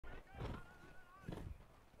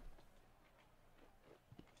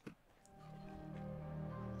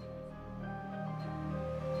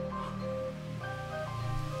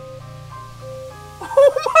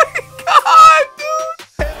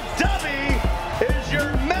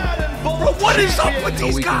What is up with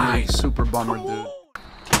these guys? Super bummer, dude.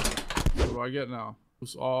 What do I get now?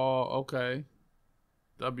 It's all okay.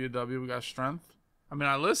 WW, we got strength. I mean,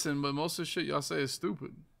 I listen, but most of the shit y'all say is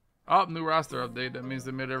stupid. Oh, new roster update. That means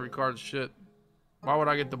they made every card shit. Why would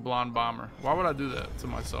I get the blonde bomber? Why would I do that to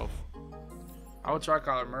myself? I would try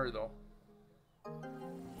Kyler Murray, though.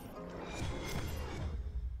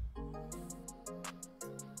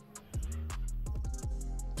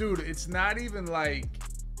 Dude, it's not even like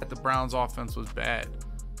that the Browns offense was bad.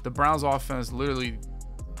 The Browns offense literally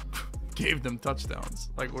gave them touchdowns.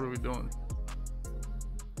 Like, what are we doing?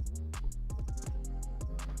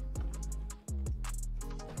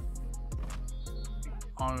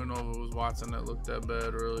 I don't even know if it was Watson that looked that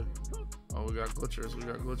bad, really. Oh, we got glitchers. We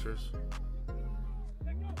got glitchers.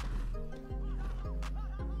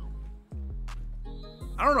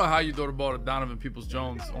 I don't know how you throw the ball to Donovan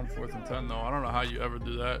Peoples-Jones on 4th and 10, though. I don't know how you ever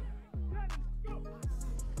do that.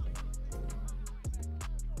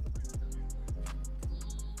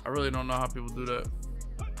 I really don't know how people do that.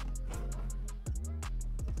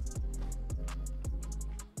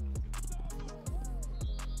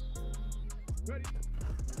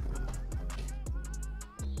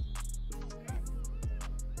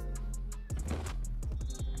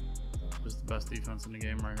 This is the best defense in the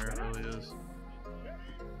game right here. It really is.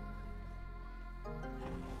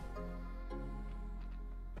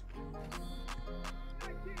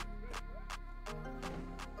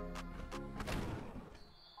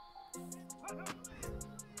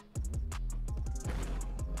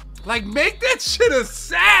 Like, make that shit a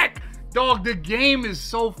sack! Dog, the game is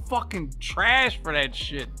so fucking trash for that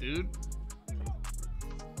shit, dude.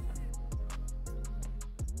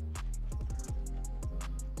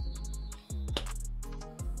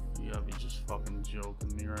 You gotta be just fucking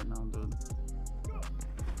joking me right now, dude.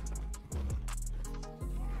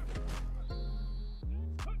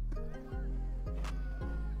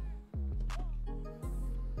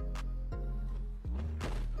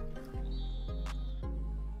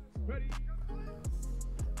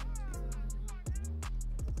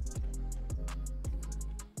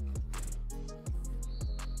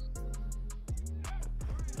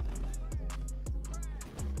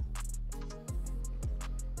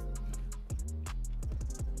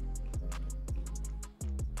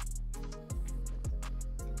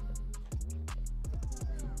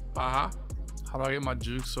 How do I get my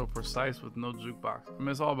juke so precise with no jukebox? I mean,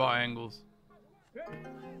 it's all about angles.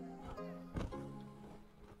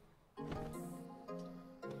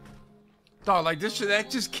 Dog, like this shit, that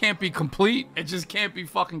just can't be complete. It just can't be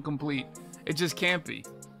fucking complete. It just can't be.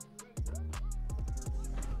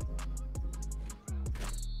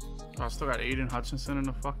 Oh, I still got Aiden Hutchinson in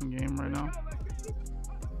the fucking game right now.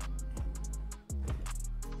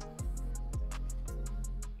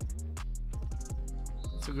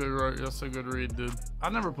 That's a good read, dude. I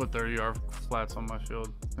never put 30-yard flats on my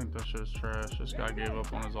field. I think that shit is trash. This guy gave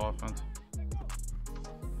up on his offense.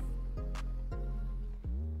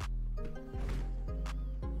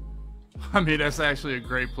 I mean, that's actually a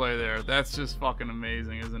great play there. That's just fucking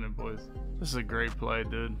amazing, isn't it, boys? This is a great play,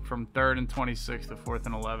 dude. From 3rd and 26 to 4th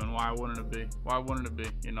and 11. Why wouldn't it be? Why wouldn't it be,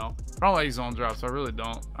 you know? I don't like zone drops. I really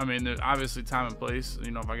don't. I mean, obviously time and place.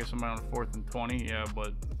 You know, if I get somebody on 4th and 20, yeah,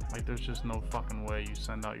 but like there's just no fucking way you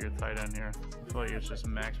send out your tight end here. I feel like it's just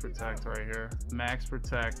max protect right here. Max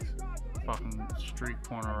protect, fucking street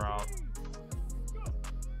corner route.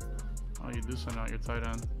 Oh, you do send out your tight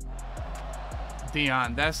end.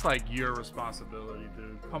 Dion, that's like your responsibility,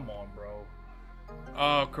 dude. Come on, bro.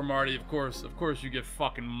 Oh, Cromartie, of course you get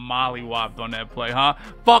fucking mollywopped on that play, huh?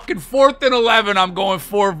 Fucking 4th and 11, I'm going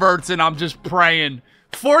 4 verts and I'm just praying.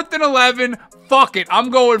 4th and 11, fuck it. I'm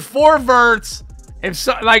going 4 verts. If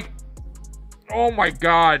so, like, oh my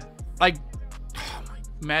god. Like, oh my,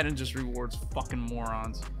 Madden just rewards fucking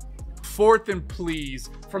morons. 4th and please.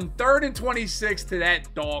 From 3rd and 26 to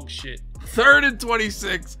that dog shit. 3rd and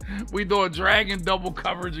 26, we do a drag and double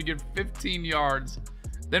coverage and get 15 yards.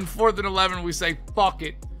 Then 4th and 11, we say, fuck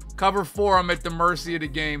it. Cover 4, I'm at the mercy of the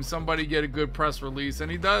game. Somebody get a good press release,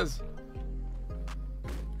 and he does.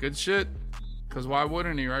 Good shit. Because why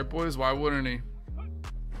wouldn't he, right, boys? Why wouldn't he?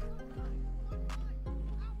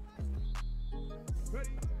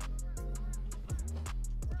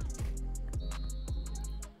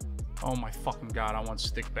 Oh my fucking god, I want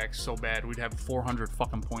stick back so bad. We'd have 400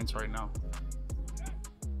 fucking points right now.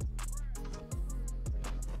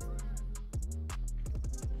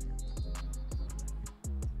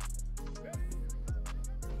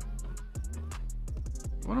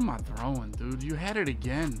 What am I throwing, dude? You had it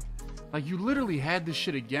again. Like, you literally had this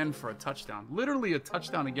shit again for a touchdown. Literally a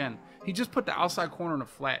touchdown again. He just put the outside corner in a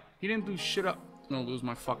flat. He didn't do shit up. I'm gonna lose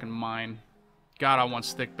my fucking mind. God, I want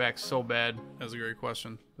stick back so bad. That's a great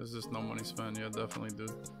question. Is this no money spent? Yeah, definitely,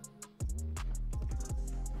 dude.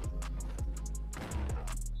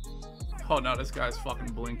 Oh, no, this guy's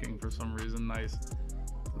fucking blinking for some reason. Nice.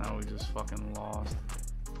 Now we just fucking lost.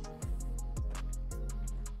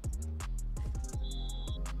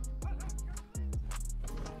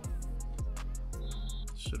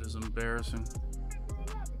 Shit is embarrassing.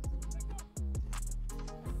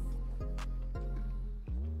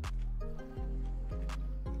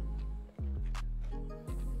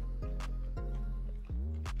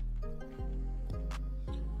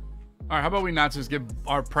 All right, how about we not just get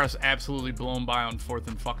our press absolutely blown by on 4th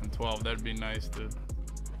and fucking 12? That'd be nice, dude.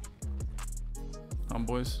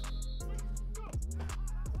 Boys.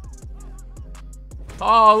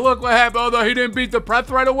 Oh, look what happened. Oh, no, he didn't beat the press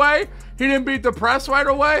right away? He didn't beat the press right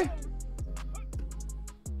away?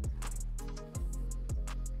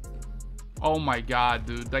 Oh my God,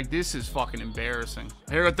 dude. Like, this is fucking embarrassing.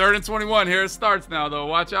 Here, 3rd and 21. Here it starts now, though.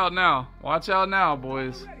 Watch out now. Watch out now,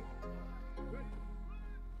 boys.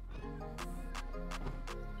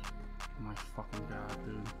 Fucking God,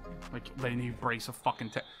 dude. Like, letting you brace a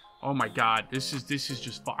fucking oh my God, this is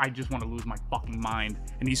just I just want to lose my fucking mind.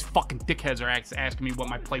 And these fucking dickheads are asking me what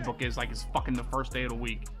my playbook is like it's fucking the first day of the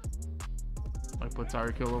week. I put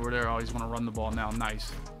Tyreek Hill over there. Oh, he's gonna run the ball now.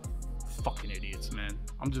 Nice. Fucking idiots, man.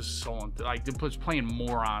 I'm just so like they're just playing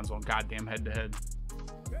morons on goddamn head-to-head.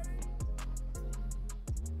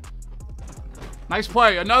 Nice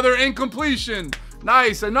play. Another incompletion.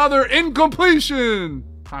 Nice. Another incompletion.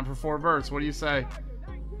 Time for 4 verts. What do you say?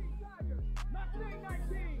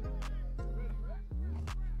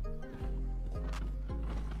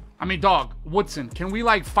 I mean, dog, Woodson, can we,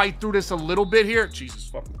 like, fight through this a little bit here? Jesus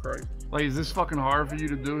fucking Christ. Like, is this fucking hard for you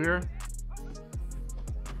to do here?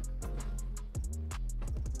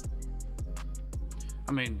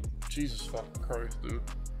 I mean, Jesus fucking Christ, dude.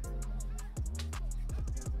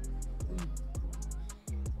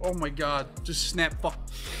 Oh, my God. Just snap fuck.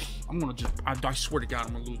 I'm gonna just, I swear to God,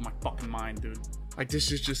 I'm gonna lose my fucking mind, dude. Like, this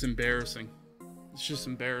is just embarrassing. It's just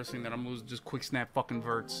embarrassing that I'm losing just quick snap fucking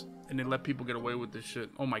verts. And they let people get away with this shit.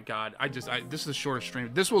 Oh my God. This is the shortest stream.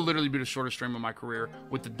 This will literally be the shortest stream of my career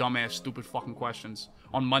with the dumbass, stupid fucking questions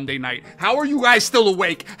on Monday night. How are you guys still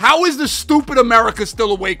awake? How is the stupid America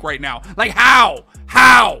still awake right now? Like, how?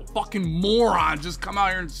 How? Fucking moron. Just come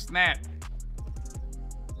out here and snap.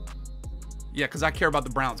 Yeah, because I care about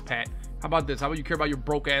the Browns, Pat. How about this? How about you care about your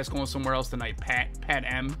broke ass going somewhere else tonight, Pat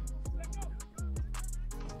M?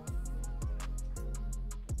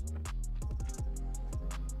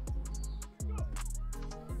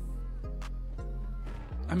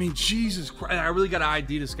 I mean, Jesus Christ, I really gotta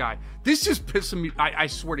ID this guy. This just pissing me. I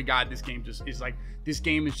swear to God, this game just is like, this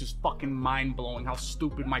game is just fucking mind-blowing how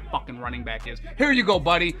stupid my fucking running back is. Here you go,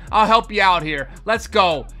 buddy. I'll help you out here. Let's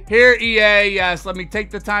go. Here, EA, yes, let me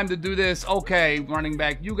take the time to do this. Okay, running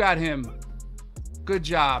back, you got him. Good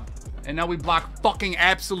job. And now we block fucking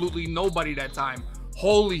absolutely nobody that time.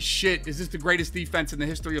 Holy shit, is this the greatest defense in the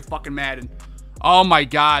history of fucking Madden? Oh my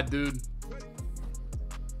God, dude.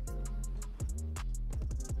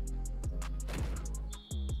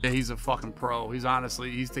 Yeah, he's a fucking pro. He's honestly,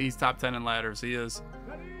 he's top 10 in ladders. He is.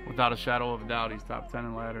 Without a shadow of a doubt, he's top 10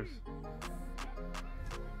 in ladders.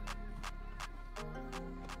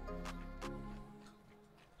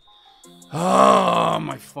 Oh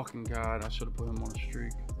my fucking God. I should have put him on a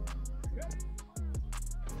streak.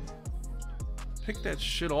 Pick that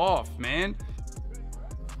shit off, man.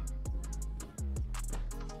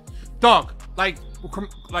 Dog, like,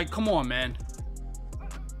 come on, man.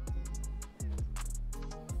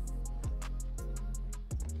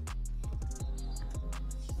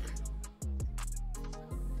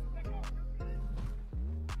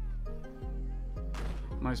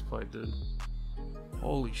 Nice play, dude.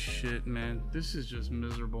 Holy shit, man. This is just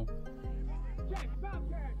miserable.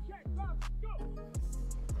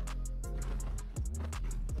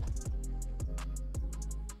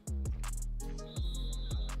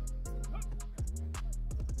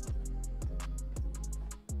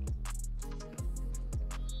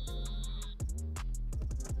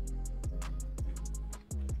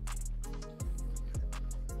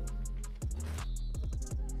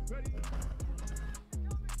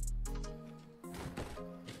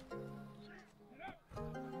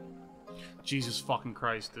 Jesus fucking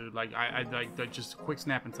Christ, dude. Like, I like just quick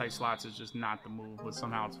snap and tight slots is just not the move, but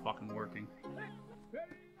somehow it's fucking working.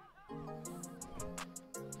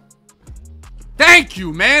 Thank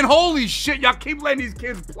you, man. Holy shit. Y'all keep letting these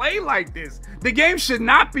kids play like this. The game should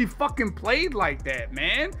not be fucking played like that,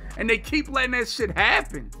 man. And they keep letting that shit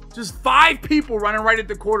happen. Just 5 people running right at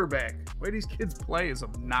the quarterback. The way these kids play is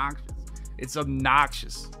obnoxious. It's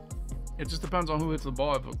obnoxious. It just depends on who hits the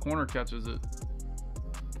ball. If a corner catches it,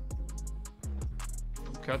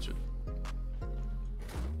 catch it.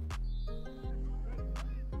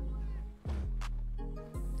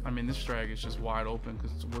 I mean, this drag is just wide open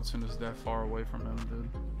because Woodson is that far away from him, dude.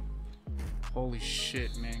 Holy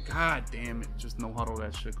shit, man. God damn it. Just no huddle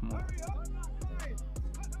that shit. Come on.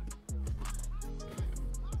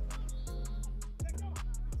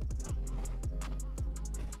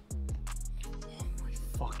 Oh my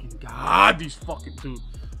fucking God. These fucking dude.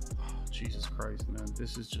 Oh, Jesus Christ, man.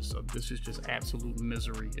 This is just absolute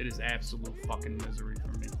misery. It is absolute fucking misery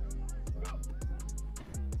for me.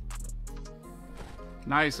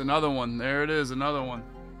 Nice, another one. There it is, another one.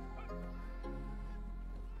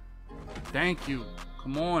 Thank you.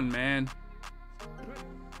 Come on, man.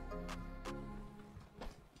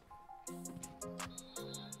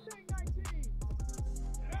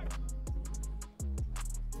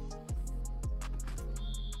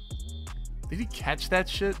 Did he catch that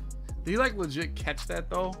shit? Did he like legit catch that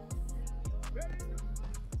though?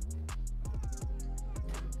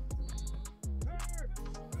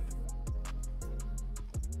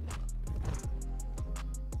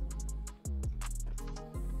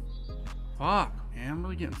 Fuck, man, I'm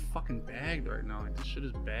really getting fucking bagged right now. Like, this shit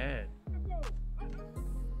is bad.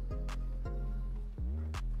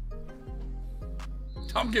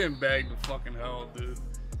 I'm getting bagged to fucking hell, dude.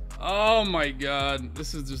 Oh my God.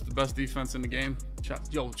 This is just the best defense in the game.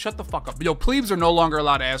 Yo, shut the fuck up. Yo, plebes are no longer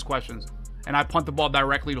allowed to ask questions. And I punt the ball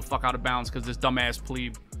directly the fuck out of bounds because this dumbass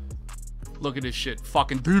plebe. Look at this shit.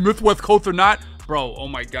 Fucking D-Myth with Coth or not. Bro, oh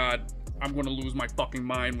my God. I'm gonna lose my fucking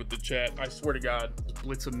mind with the chat. I swear to God.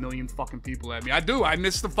 Blitz a million fucking people at me. I do. I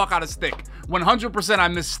miss the fuck out of stick. 100% I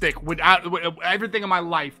miss stick. With everything in my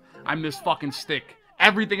life, I miss fucking stick.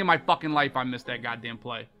 Everything in my fucking life, I miss that goddamn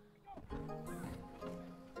play.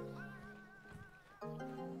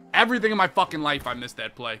 Everything in my fucking life, I miss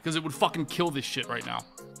that play. Because it would fucking kill this shit right now.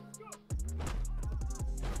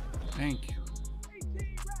 Thank you.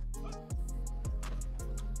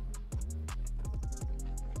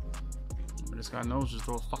 This guy knows just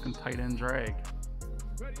throw a fucking tight end drag.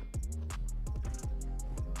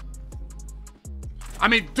 I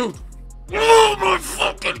mean, dude. Oh my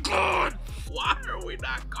fucking God. Why are we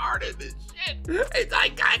not guarding this shit? It's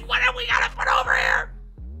like, what do we gotta put over here?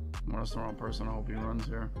 Well, that's the wrong person. I hope he runs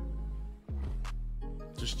here.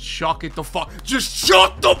 Just chuck it the fuck. Just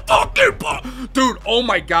chuck the fucking ball. Dude, oh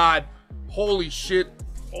my God. Holy shit.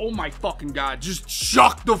 Oh my fucking God. Just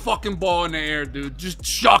chuck the fucking ball in the air, dude. Just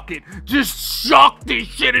chuck it. Just chuck this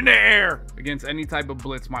shit in the air. Against any type of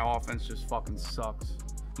blitz, my offense just fucking sucks.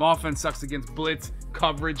 My offense sucks against blitz,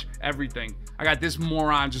 coverage, everything. I got this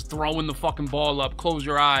moron just throwing the fucking ball up. Close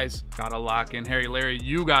your eyes. Gotta lock in. Harry Larry,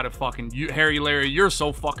 you gotta fucking... Harry Larry, you're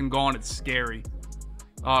so fucking gone, it's scary.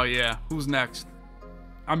 Oh, yeah. Who's next?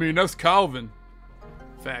 I mean, that's Calvin.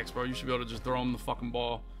 Facts, bro. You should be able to just throw him the fucking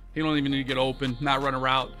ball. He don't even need to get open, not run a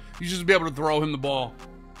route. You should just be able to throw him the ball.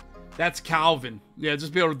 That's Calvin. Yeah,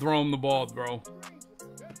 just be able to throw him the ball, bro.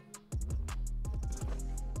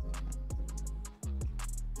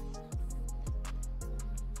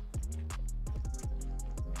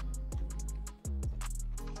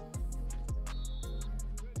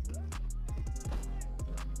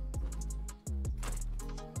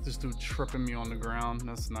 This dude tripping me on the ground.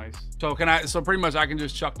 That's nice. So so pretty much I can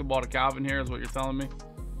just chuck the ball to Calvin here is what you're telling me?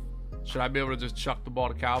 Should I be able to just chuck the ball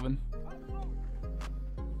to Calvin?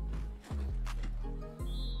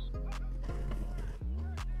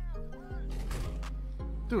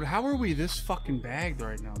 Dude, how are we this fucking bagged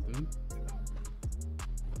right now, dude?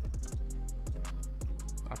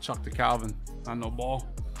 I'll chuck to Calvin. I no ball.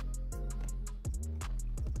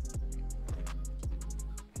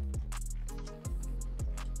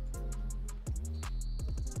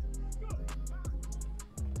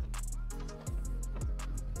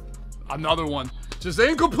 Another one. Just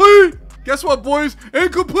incomplete. Guess what, boys?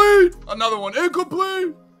 Incomplete. Another one.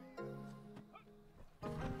 Incomplete.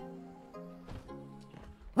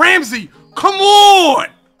 Ramsey, come on.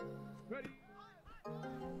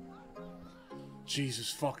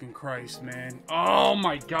 Jesus fucking Christ, man. Oh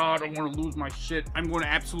my God. I'm going to lose my shit. I'm going to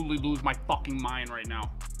absolutely lose my fucking mind right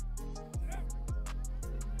now.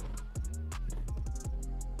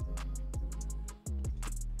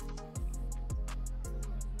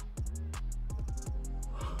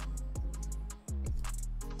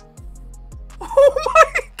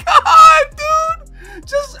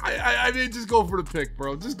 I mean, just go for the pick,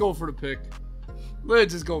 bro. Just go for the pick.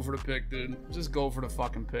 Let's just go for the pick, dude. Just go for the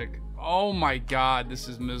fucking pick. Oh my god, this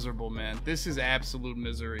is miserable, man. This is absolute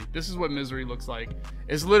misery. This is what misery looks like.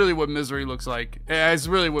 It's literally what misery looks like. It's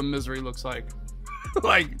really what misery looks like.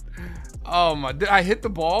 Like, oh my, did I hit the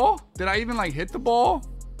ball? Did I even like hit the ball?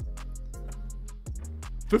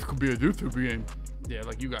 This could be a YouTube game. Yeah,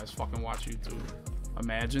 like you guys fucking watch YouTube.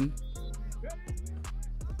 Imagine.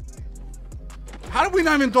 How did we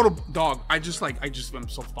not even throw the dog? I'm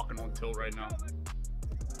so fucking on tilt right now.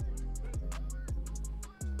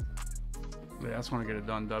 Yeah, that's gonna get it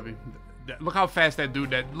done, Dubby. Look how fast that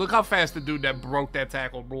dude look how fast the dude that broke that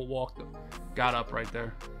tackle walked, got up right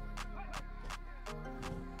there.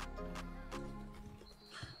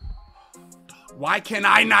 Why can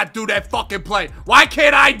I not do that fucking play? Why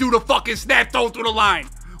can't I do the fucking snap throw through the line?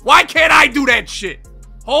 Why can't I do that shit?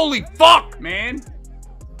 Holy fuck, man.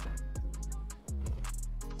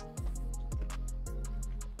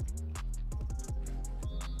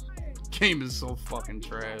 Game is so fucking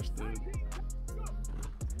trash, dude.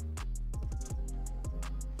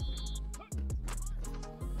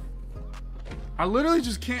 I literally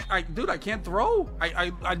just can't. Dude, I can't throw.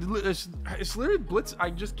 It's literally blitz. I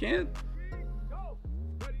just can't.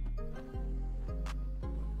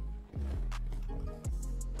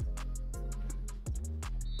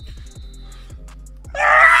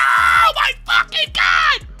 Oh my fucking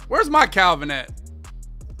god! Where's my Calvin at?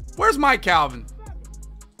 Where's my Calvin?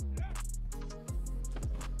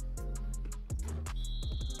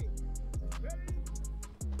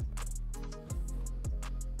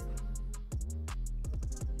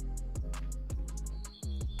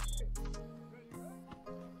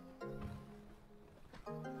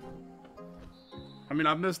 I mean,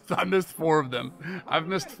 I missed 4 of them. I've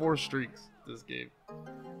missed 4 streaks this game.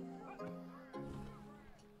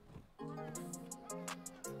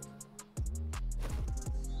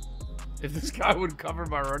 If this guy would cover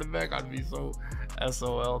my running back, I'd be so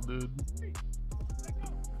SOL, dude.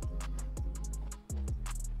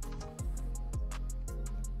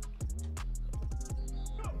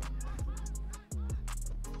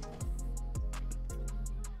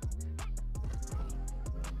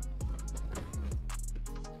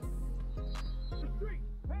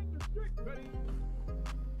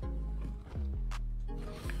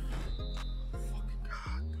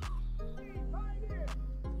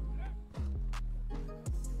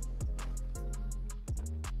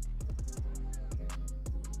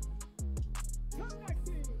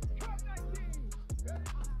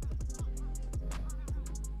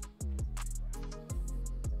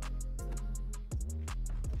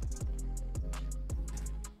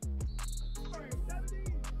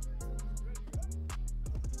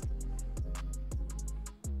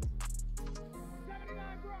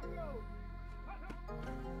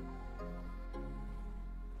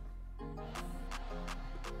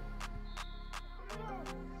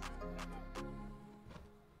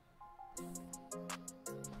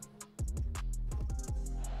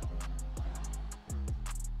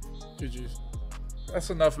 GG's. That's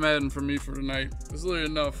enough Madden for me for tonight. It's literally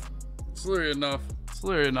enough. It's literally enough. It's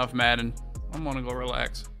literally enough Madden. I'm gonna go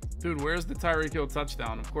relax. Dude, where's the Tyreek Hill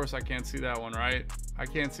touchdown? Of course I can't see that one, right? I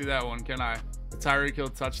can't see that one, can I? The Tyreek Hill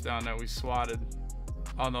touchdown that we swatted.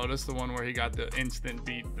 Oh no, this is the one where he got the instant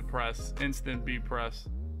beat the press. Instant beat press.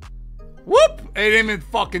 Whoop! They didn't even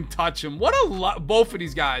fucking touch him. What a both of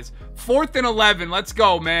these guys. 4th and 11. Let's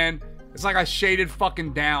go, man. It's like I shaded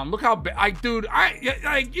fucking down. Look how dude,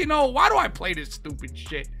 you know, why do I play this stupid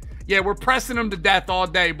shit? Yeah, we're pressing them to death all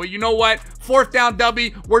day, but you know what? 4th down,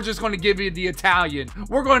 Dubby, we're just going to give you the Italian.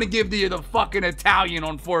 We're going to give you the fucking Italian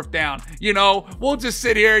on 4th down. You know, we'll just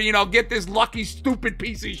sit here, you know, get this lucky, stupid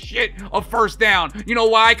piece of shit of 1st down. You know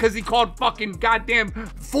why? Because he called fucking goddamn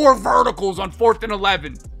 4 verticals on 4th and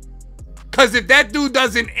 11. Because if that dude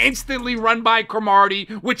doesn't instantly run by Cromartie,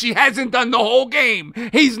 which he hasn't done the whole game,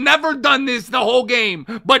 he's never done this the whole game.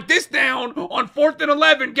 But this down on 4th and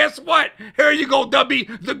 11, guess what? Here you go, Dubby,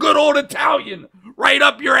 the good old Italian. Right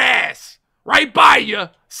up your ass. Right by you.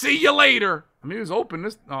 See you later. I mean, he was open.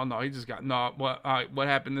 Oh, no, he just got... No, what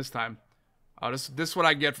happened this time? Oh, this is what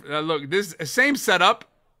I get. Look, this same setup.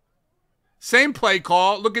 Same play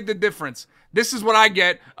call. Look at the difference. This is what I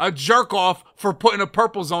get, a jerk off for putting a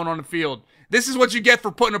purple zone on the field. This is what you get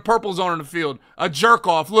for putting a purple zone on the field. A jerk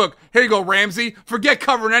off. Look, here you go, Ramsey. Forget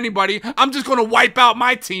covering anybody. I'm just going to wipe out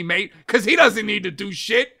my teammate because he doesn't need to do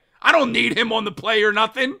shit. I don't need him on the play or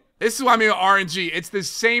nothing. This is what I mean with RNG. It's the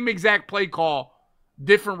same exact play call,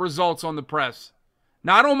 different results on the press.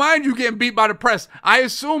 Now, I don't mind you getting beat by the press. I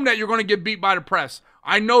assume that you're going to get beat by the press.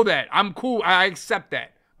 I know that. I'm cool. I accept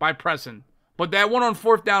that by pressing. But that one on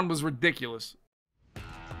 4th down was ridiculous.